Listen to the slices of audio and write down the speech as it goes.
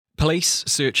Police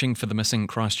searching for the missing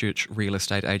Christchurch real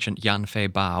estate agent Yanfei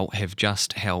Bao have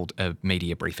just held a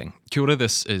media briefing. Kia ora,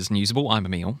 this is Newsable. I'm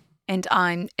Emil. And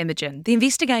I'm Imogen. The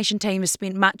investigation team has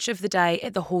spent much of the day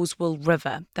at the Halswell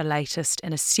River, the latest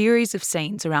in a series of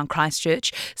scenes around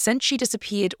Christchurch since she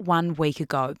disappeared 1 week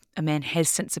ago. A man has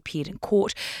since appeared in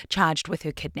court, charged with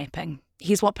her kidnapping.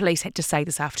 Here's what police had to say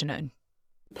this afternoon.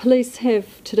 Police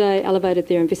have today elevated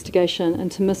their investigation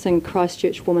into missing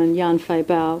Christchurch woman Yanfei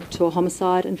Bao to a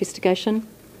homicide investigation.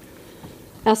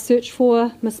 Our search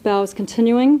for Miss Bao is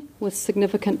continuing, with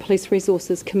significant police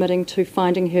resources committing to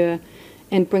finding her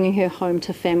and bringing her home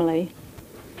to family.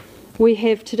 We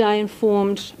have today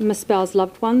informed Miss Bao's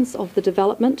loved ones of the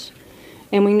development,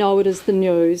 and we know it is the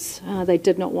news they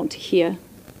did not want to hear.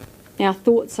 Our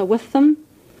thoughts are with them,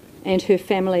 and her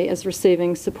family is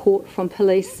receiving support from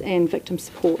police and victim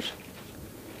support.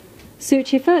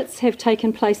 Search efforts have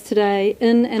taken place today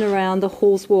in and around the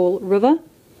Halswell River,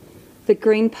 the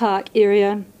Green Park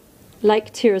area,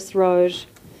 Lake Terrace Road,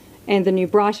 and the New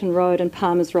Brighton Road and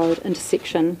Palmers Road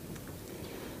intersection.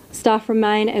 Staff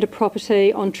remain at a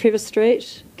property on Trevor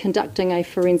Street conducting a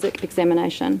forensic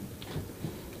examination.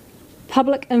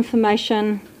 Public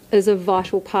information is a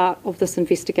vital part of this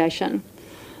investigation,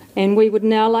 and we would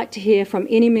now like to hear from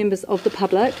any members of the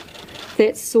public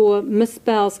that saw Miss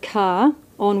Bao's car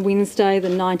on Wednesday the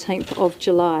 19th of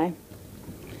July.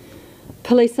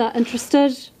 Police are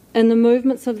interested in the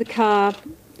movements of the car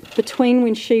between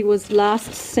when she was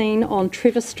last seen on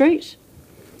Trevor Street,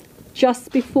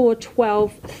 just before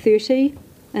 12:30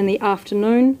 in the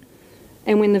afternoon,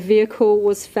 and when the vehicle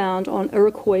was found on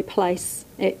Iroquois Place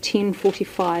at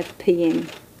 10:45 p.m.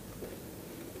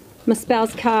 Miss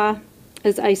Bao's car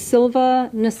is a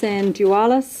silver Nissan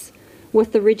Dualis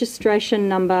with the registration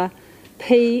number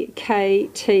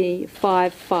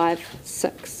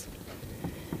PKT556.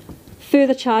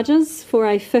 Further charges for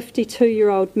a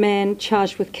 52-year-old man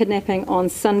charged with kidnapping on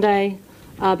Sunday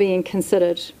are being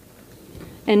considered,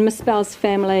 and Miss Bao's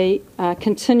family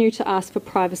continue to ask for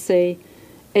privacy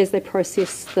as they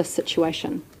process this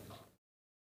situation.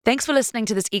 Thanks for listening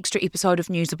to this extra episode of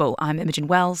Newsable. I'm Imogen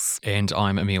Wells. And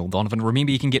I'm Emil Donovan.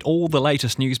 Remember, you can get all the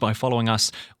latest news by following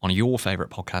us on your favourite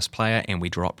podcast player, and we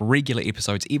drop regular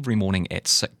episodes every morning at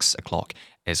 6 o'clock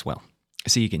as well.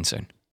 See you again soon.